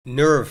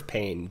Nerve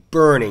pain,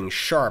 burning,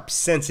 sharp,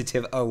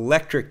 sensitive,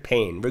 electric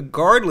pain,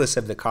 regardless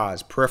of the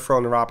cause,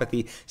 peripheral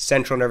neuropathy,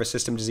 central nervous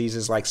system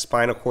diseases like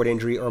spinal cord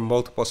injury or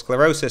multiple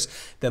sclerosis,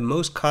 the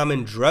most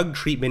common drug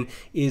treatment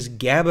is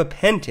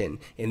gabapentin.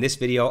 In this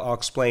video, I'll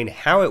explain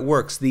how it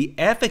works, the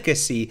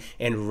efficacy,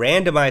 and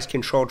randomized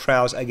controlled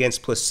trials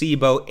against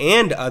placebo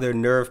and other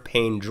nerve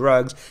pain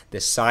drugs, the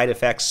side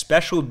effects,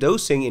 special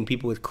dosing in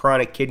people with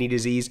chronic kidney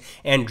disease,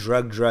 and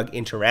drug-drug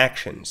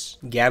interactions.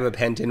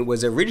 Gabapentin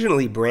was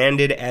originally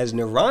branded as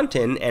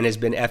Neurontin and has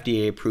been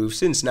FDA approved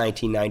since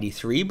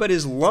 1993, but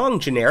is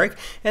long generic,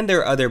 and there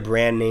are other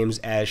brand names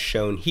as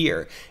shown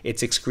here.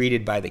 It's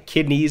excreted by the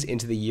kidneys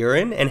into the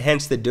urine, and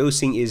hence the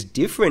dosing is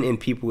different in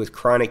people with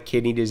chronic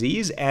kidney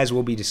disease, as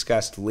will be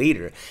discussed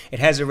later. It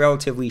has a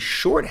relatively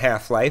short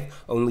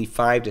half-life, only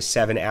 5 to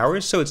 7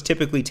 hours, so it's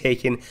typically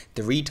taken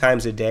 3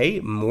 times a day,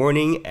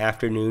 morning,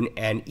 afternoon,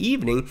 and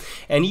evening,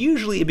 and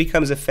usually it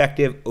becomes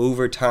effective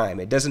over time.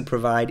 It doesn't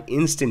provide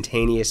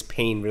instantaneous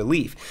pain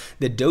relief.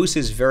 The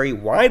doses vary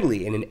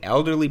widely. In an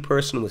elderly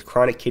person with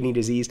chronic kidney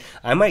disease,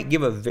 I might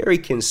give a very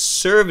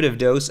conservative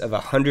dose of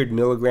 100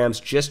 milligrams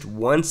just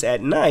once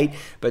at night,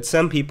 but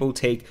some people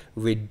take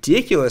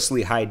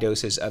ridiculously high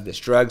doses of this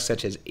drug,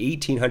 such as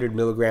 1,800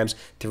 milligrams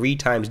 3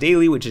 times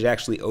daily, which is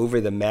actually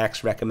over the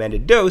max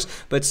recommended dose,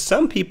 but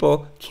some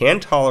people can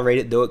tolerate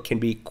it, though it can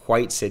be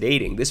quite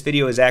sedating. This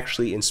video is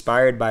actually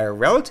inspired by a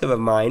relative of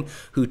mine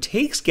who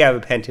takes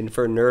gabapentin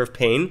for nerve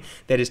pain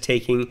that is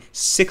taking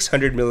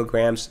 600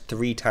 milligrams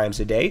 3 times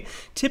a day.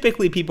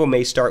 Typically, people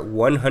may start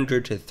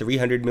 100 to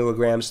 300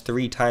 milligrams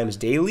 3 times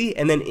daily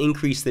and then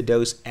increase the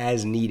dose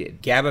as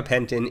needed.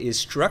 Gabapentin is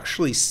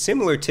structurally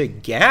similar to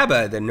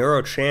GABA, the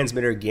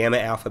neurotransmitter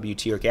gamma-alpha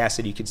butyric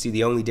acid. You can see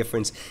the only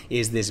difference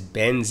is this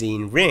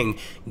benzene ring.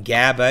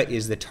 GABA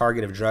is the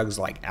target of drugs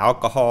like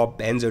alcohol,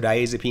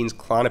 benzodiazepines,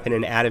 Klonopin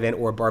and Ativan,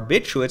 or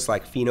barbiturates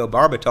like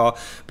phenobarbital,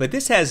 but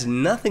this has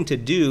nothing to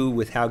do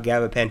with how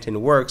gabapentin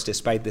works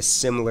despite the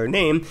similar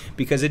name,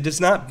 because it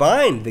does not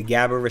bind the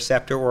GABA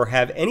receptor or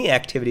have any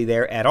activity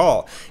there at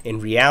all. In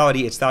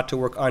reality, it's thought to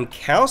work on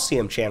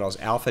calcium channels,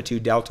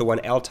 alpha-2, delta-1,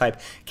 L-type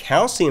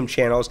calcium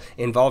channels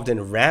involved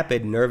in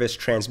rapid nervous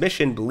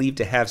transmission, believed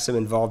to have some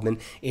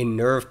involvement in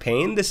nerve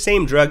pain. The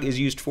same drug is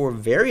used for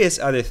various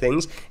other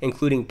things,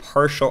 including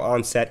partial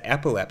onset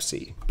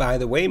epilepsy. By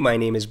the way, my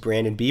name is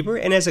Brandon Beaber,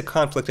 and as a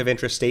conflict of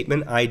interest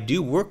statement, I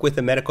do work with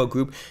a medical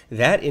group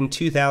that in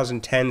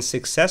 2010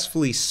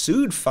 successfully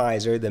sued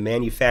Pfizer, the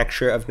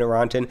manufacturer of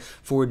Neurontin,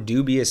 for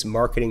dubious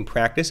marketing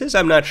practices.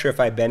 I'm not sure if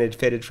I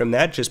benefited from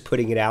that, just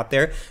putting it out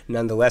there.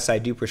 Nonetheless, I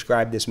do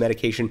prescribe this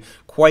medication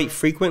quite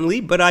frequently,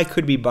 but I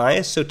could be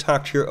biased, so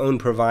talk to your own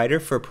provider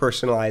for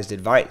personalized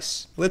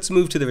advice. Let's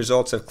move to the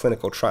results of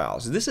clinical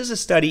trials. This is a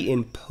study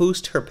in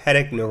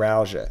post-herpetic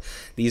neuralgia.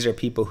 These are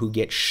people who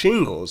get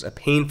shingles, a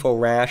painful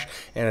rash,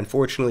 and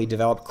unfortunately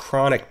develop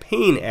chronic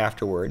pain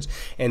afterwards.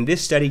 And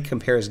this study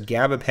compares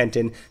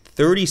gabapentin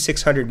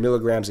 3,600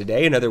 milligrams a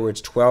day, in other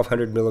words,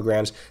 1,200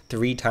 milligrams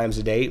 3 times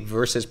a day,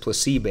 versus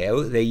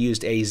placebo. They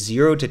used a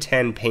 0 to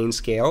 10 pain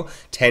scale,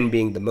 10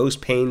 being the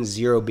most pain,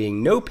 0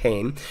 being no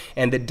pain,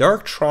 and the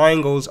dark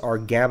triangles are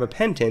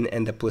gabapentin,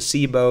 and the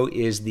placebo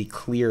is the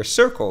clear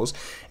circles.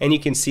 And you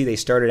can see they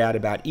started out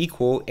about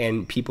equal,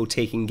 and people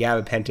taking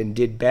gabapentin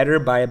did better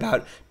by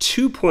about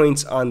 2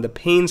 points on the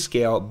pain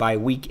scale by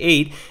week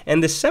 8,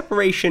 and the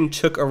separation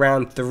took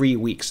around 3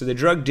 weeks. So the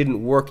drug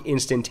didn't work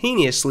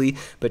instantaneously,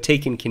 but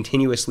taken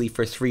continuously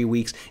for 3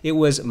 weeks, it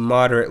was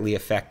moderately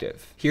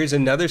effective. Here's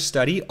another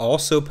study,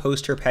 also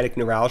post-herpetic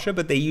neuralgia,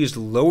 but they used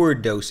lower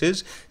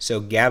doses. So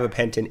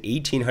gabapentin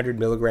 1,800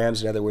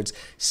 milligrams, in other words,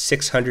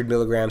 600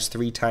 milligrams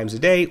 3 times a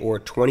day, or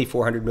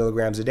 2,400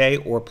 milligrams a day,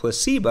 or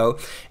placebo.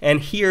 And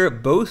here,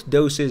 both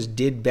doses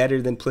did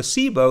better than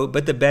placebo,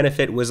 but the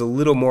benefit was a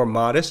little more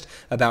modest,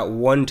 about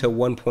 1 to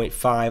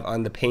 1.5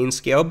 on the pain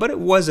scale, but it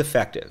was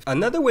effective.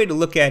 Another way to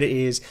look at it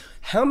is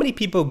how many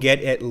people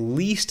get at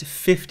least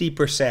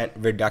 50%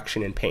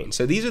 reduction in pain.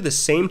 So these are the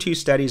same 2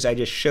 studies I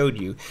just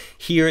showed you.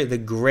 Here, the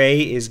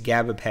gray is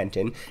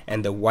gabapentin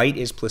and the white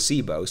is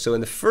placebo. So in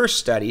the first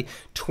study,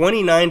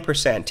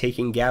 29%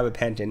 taking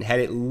gabapentin had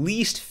at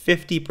least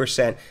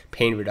 50%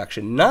 pain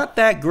reduction. Not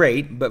that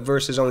great, but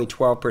versus only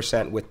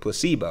 12% with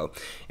placebo.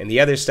 In the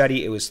other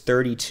study, it was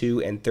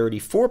 32 and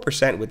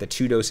 34% with the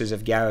 2 doses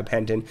of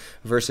gabapentin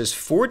versus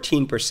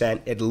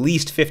 14%, at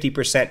least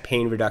 50%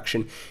 pain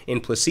reduction in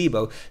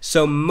placebo.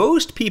 So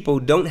most people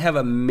don't have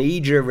a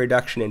major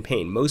reduction in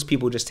pain. Most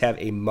people just have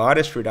a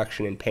modest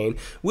reduction in pain,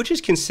 which is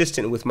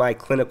consistent with my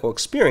clinical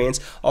experience,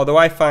 although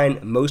I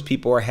find most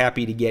people are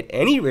happy to get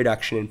any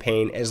reduction in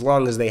pain as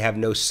long as they have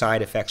no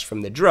side effects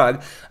from the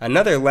drug.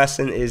 Another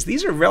lesson is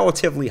these are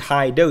relatively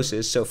high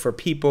doses, so for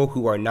people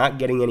who are not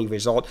getting any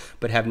result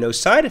but have no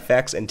side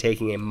effects and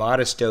taking a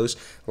modest dose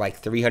like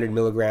 300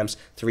 milligrams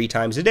 3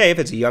 times a day, if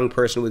it's a young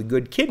person with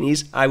good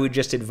kidneys, I would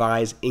just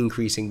advise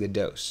increasing the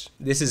dose.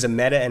 This is a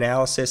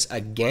meta-analysis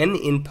again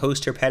in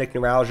post-herpetic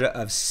neuralgia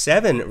of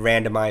 7 randomized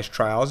randomized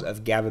trials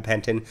of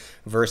gabapentin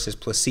versus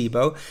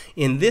placebo.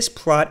 In this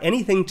plot,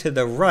 anything to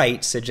the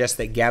right suggests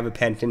that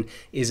gabapentin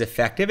is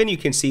effective, and you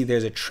can see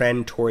there's a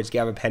trend towards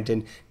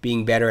gabapentin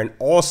being better in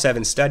all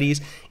 7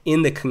 studies.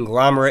 In the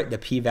conglomerate, the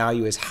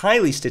p-value is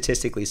highly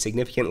statistically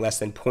significant, less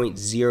than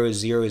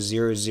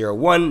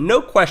 0.00001.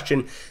 No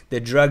question the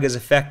drug is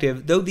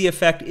effective, though the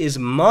effect is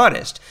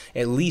modest,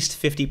 at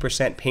least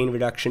 50% pain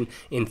reduction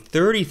in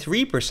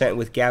 33%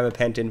 with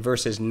gabapentin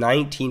versus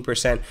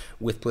 19%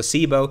 with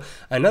placebo.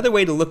 Another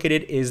way to look at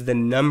it is the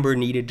number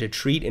needed to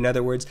treat. In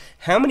other words,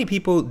 how many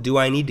people do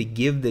I need to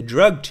give the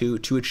drug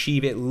to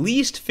achieve at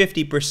least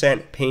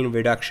 50% pain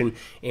reduction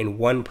in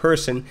one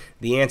person?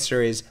 The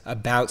answer is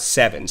about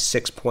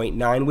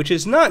 6.9, which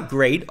is not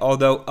great,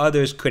 although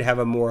others could have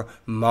a more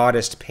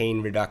modest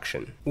pain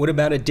reduction. What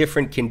about a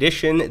different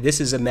condition?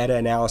 This is a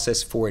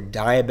meta-analysis for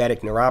diabetic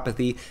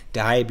neuropathy.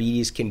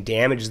 Diabetes can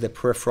damage the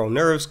peripheral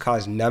nerves,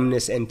 cause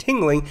numbness and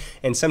tingling,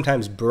 and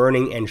sometimes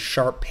burning and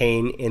sharp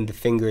pain in the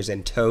fingers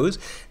and toes.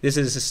 This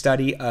is a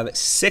study of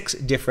 6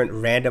 different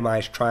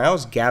randomized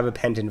trials,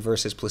 gabapentin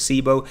versus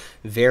placebo,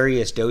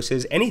 various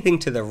doses. Anything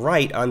to the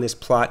right on this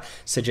plot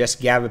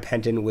suggests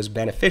gabapentin was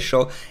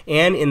beneficial,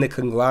 and in the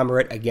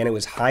conglomerate, again, it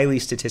was highly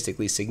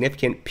statistically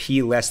significant,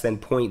 p less than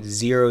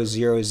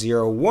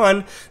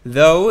 0.0001,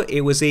 though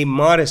it was a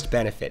modest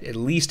benefit, at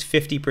least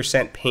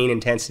 50% pain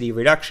intensity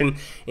reduction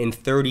in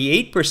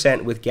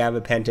 38% with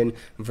gabapentin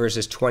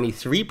versus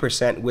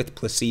 23% with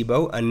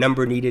placebo, a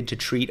number needed to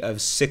treat of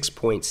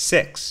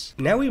 6.6.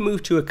 Now we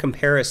move to a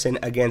comparison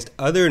against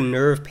other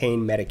nerve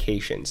pain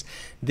medications.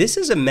 This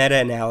is a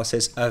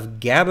meta-analysis of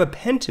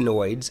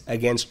gabapentinoids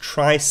against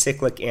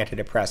tricyclic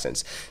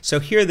antidepressants. So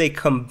here they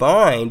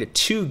combined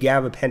 2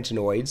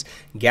 gabapentinoids,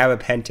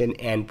 gabapentin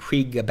and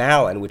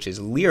pregabalin, which is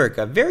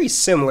Lyrica, very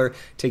similar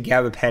to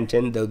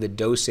gabapentin, though the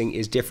dosing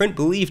is different,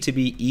 believed to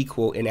be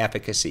equal in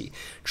efficacy.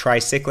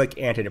 Tricyclic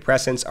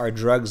antidepressants are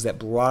drugs that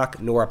block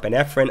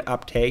norepinephrine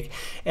uptake,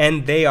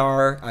 and they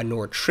are a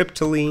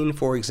nortriptyline,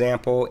 for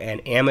example,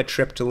 and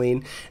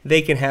amitriptyline.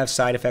 They can have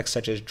side effects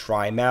such as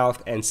dry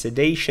mouth and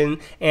sedation,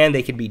 and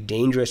they can be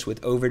dangerous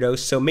with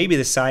overdose, so maybe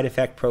the side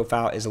effect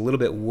profile is a little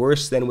bit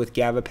worse than with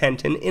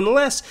gabapentin,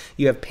 unless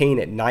you have pain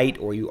at night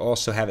or you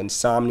also have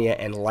insomnia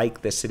and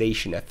like the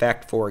sedation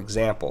effect, for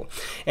example.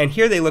 And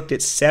here they looked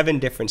at 7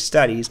 different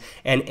studies,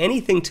 and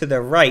anything to the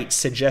right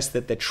suggests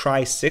that the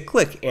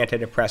tricyclic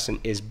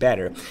antidepressant is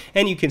better.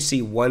 And you can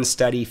see one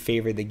study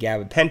favored the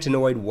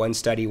gabapentinoid, one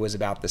study was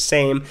about the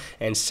same,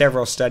 and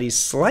several studies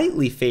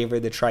slightly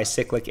favored the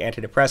tricyclic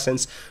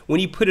antidepressants. When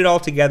you put it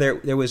all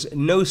together, there was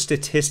no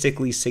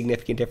statistically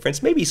significant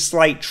difference, maybe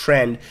slight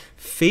trend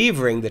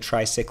favoring the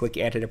tricyclic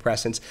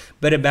antidepressants,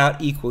 but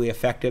about equally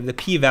effective. The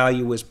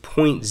p-value was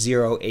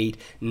 0.08,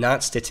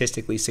 not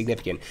statistically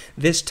significant.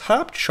 This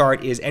top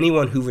chart is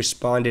anyone who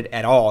responded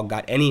at all,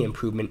 got any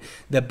improvement.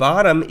 The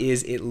bottom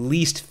is at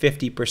least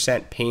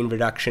 50% pain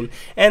reduction,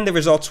 and the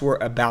results were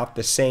about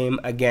the same.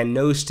 Again,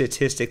 no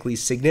statistically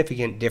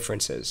significant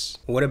differences.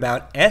 What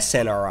about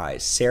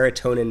SNRIs,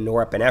 serotonin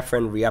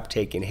norepinephrine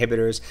reuptake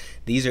inhibitors?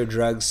 These are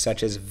drugs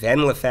such as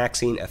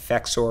venlafaxine,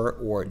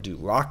 Effexor, or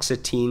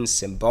duloxetine,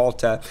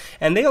 Cymbalta,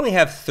 and they only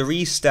have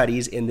 3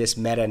 studies in this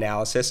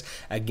meta-analysis.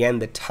 Again,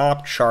 the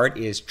top chart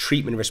is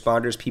treatment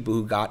responders, people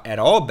who got at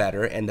all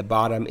better, and the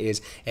bottom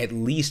is at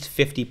least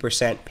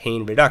 50%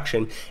 pain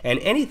reduction. And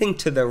anything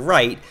to the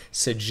right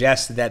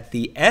suggests that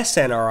the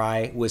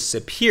SNRI was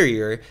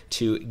superior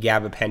to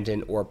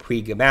gabapentin or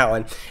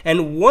pregabalin.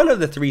 And one of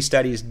the 3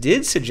 studies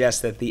did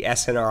suggest that the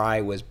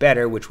SNRI was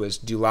better, which was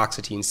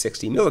duloxetine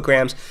 60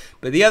 milligrams,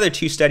 but the other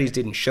 2 studies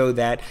didn't show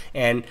that,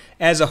 and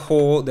as a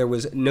whole, there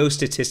was no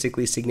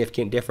statistically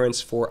significant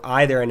difference for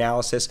either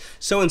analysis.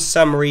 So in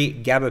summary,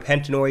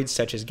 gabapentinoids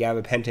such as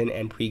gabapentin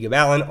and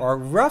pregabalin are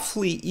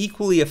roughly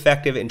equally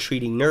effective in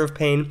treating nerve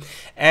pain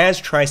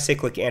as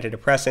tricyclic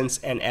antidepressants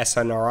and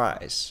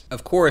SNRIs.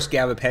 Of course,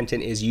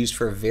 gabapentin is used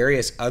for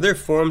various other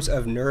forms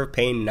of nerve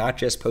pain, not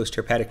just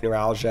postherpetic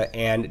neuralgia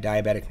and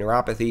diabetic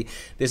neuropathy.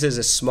 This is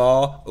a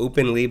small,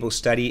 open-label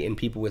study in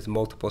people with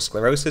multiple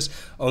sclerosis.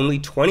 Only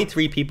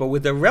 23 people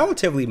with a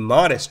relatively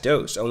modest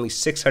dose, only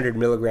 600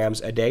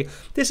 milligrams a day.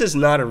 This is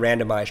not a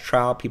randomized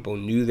trial. People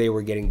knew they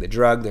were getting the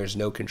drug. There's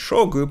no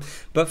control group,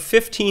 but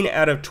 15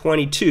 out of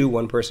 22,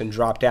 one person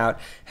dropped out,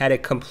 had a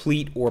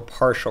complete or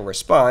partial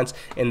response.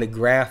 In the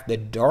graph, the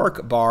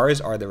dark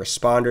bars are the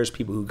responders,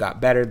 people who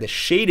got better. The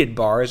shaded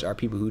bars are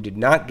people who did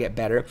not get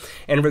better.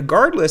 And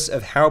regardless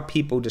of how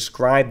people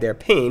describe their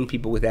pain,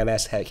 people with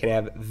MS can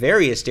have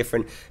various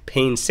different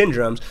pain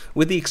syndromes.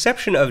 With the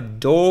exception of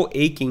dull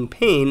aching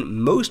pain,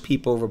 most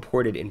people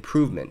reported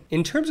improvement.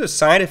 In terms of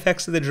side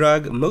effects of the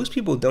drug, most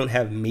people don't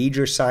have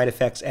major side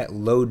effects effects at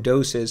low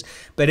doses,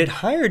 but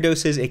at higher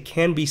doses it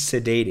can be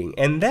sedating,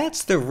 and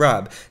that's the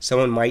rub.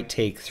 Someone might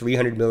take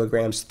 300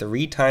 milligrams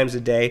 3 times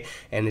a day,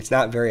 and it's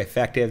not very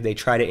effective. They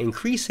try to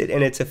increase it,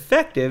 and it's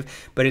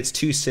effective, but it's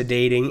too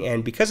sedating,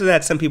 and because of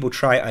that, some people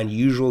try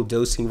unusual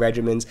dosing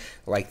regimens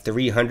like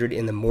 300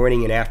 in the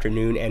morning and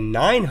afternoon and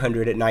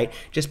 900 at night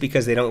just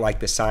because they don't like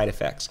the side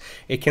effects.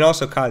 It can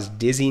also cause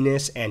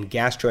dizziness and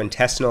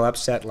gastrointestinal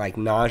upset like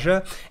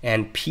nausea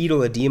and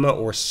pedal edema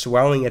or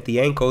swelling at the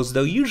ankles,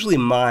 though usually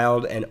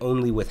mild and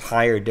only with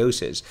higher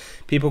doses.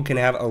 People can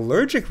have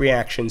allergic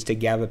reactions to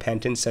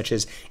gabapentin such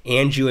as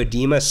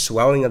angioedema,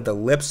 swelling of the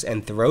lips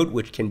and throat,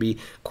 which can be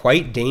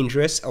quite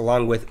dangerous,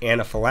 along with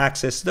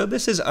anaphylaxis, though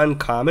this is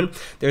uncommon.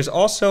 There's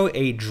also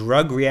a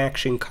drug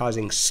reaction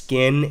causing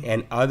skin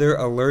and other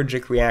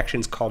allergic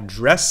reactions called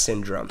DRESS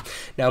syndrome.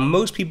 Now,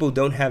 most people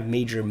don't have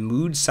major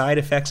mood side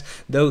effects,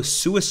 though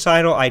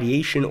suicidal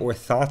ideation or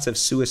thoughts of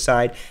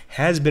suicide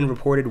has been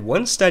reported.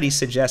 One study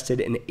suggested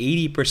an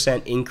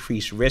 80%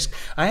 increased risk.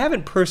 I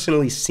haven't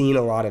personally seen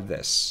a lot of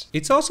this.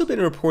 It's also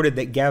been reported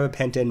that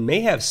gabapentin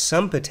may have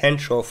some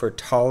potential for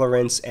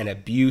tolerance and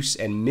abuse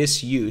and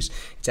misuse.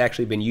 It's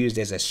actually been used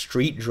as a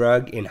street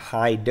drug in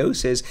high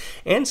doses,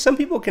 and some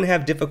people can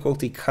have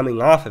difficulty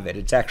coming off of it.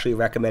 It's actually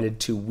recommended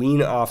to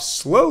wean off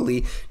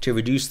slowly to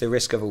reduce the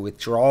risk of a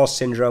withdrawal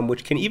syndrome,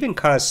 which can even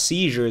cause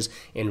seizures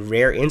in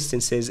rare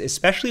instances,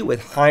 especially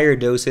with higher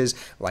doses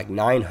like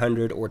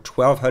 900 or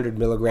 1200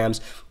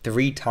 milligrams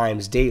 3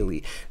 times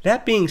daily.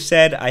 That being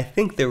said, I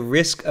think the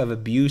risk of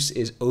abuse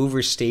is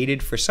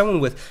overstated. For someone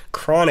with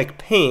chronic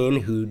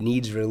pain who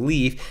needs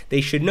relief,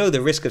 they should know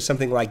the risk of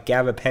something like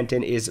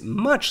gabapentin is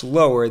much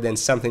lower than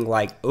something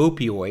like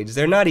opioids.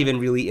 They're not even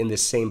really in the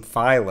same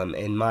phylum,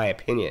 in my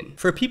opinion.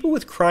 For people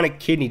with chronic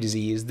kidney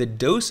disease, the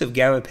dose of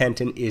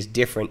gabapentin is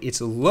different.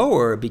 It's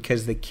lower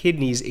because the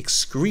kidneys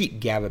excrete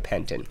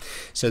gabapentin.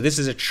 So this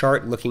is a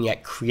chart looking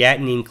at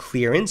creatinine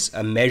clearance,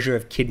 a measure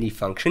of kidney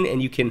function,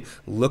 and you can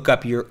look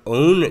up your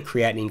own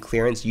creatinine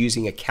clearance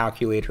using a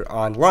calculator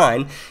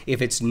online.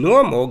 If it's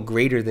normal,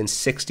 greater than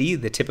 60,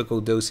 the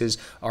typical doses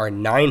are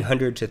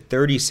 900 to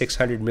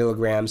 3600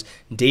 milligrams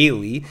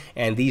daily,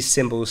 and these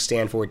symbols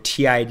stand for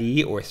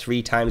TID, or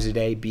 3 times a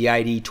day,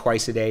 BID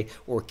twice a day,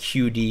 or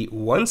QD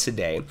once a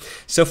day.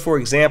 So for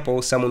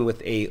example, someone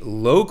with a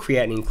low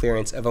creatinine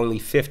clearance of only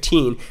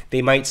 15,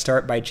 they might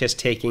start by just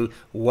taking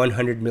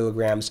 100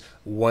 milligrams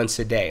once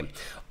a day.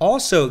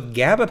 Also,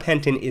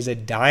 gabapentin is a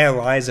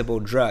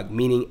dialyzable drug,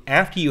 meaning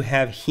after you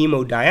have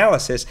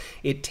hemodialysis,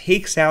 it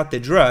takes out the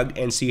drug,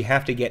 and so you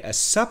have to get a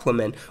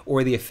supplement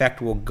or the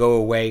effect will go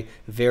away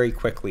very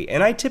quickly.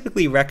 And I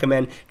typically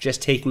recommend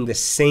just taking the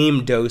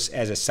same dose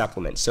as a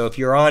supplement. So if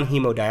you're on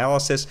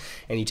hemodialysis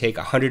and you take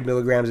 100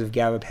 milligrams of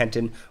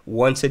gabapentin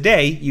once a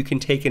day, you can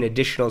take an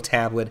additional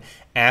tablet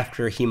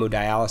after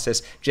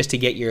hemodialysis just to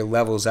get your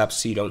levels up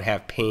so you don't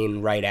have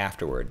pain right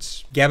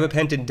afterwards.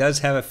 Gabapentin does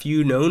have a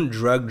few known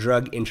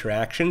drug-drug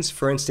interactions.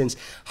 For instance,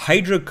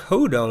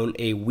 hydrocodone,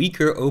 a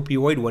weaker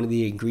opioid, one of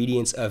the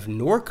ingredients of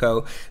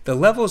Norco, the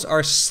levels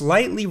are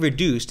slightly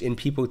reduced in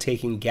people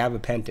taking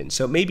gabapentin,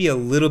 so it may be a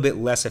little bit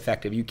less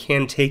effective. You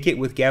can take it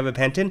with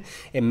gabapentin,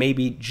 it may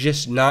be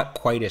just not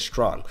quite as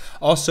strong.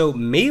 Also,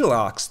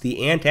 Maalox, the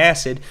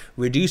antacid,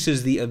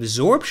 reduces the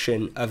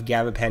absorption of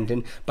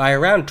gabapentin by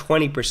around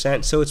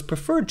 20%, so it's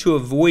preferred to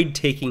avoid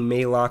taking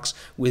Maalox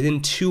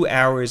within 2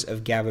 hours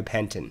of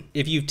gabapentin.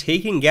 If you've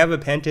taken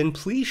gabapentin,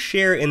 please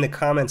share in the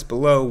comments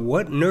below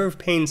what nerve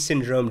pain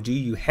syndrome do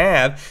you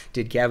have,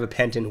 did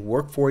gabapentin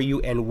work for you,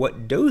 and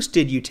what dose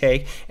did you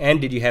take, and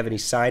did you have any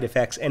side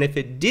effects, and if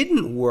it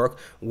didn't work,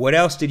 what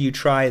else did you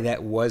try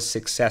that was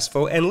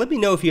successful, and let me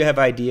know if you have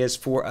ideas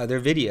for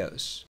other videos.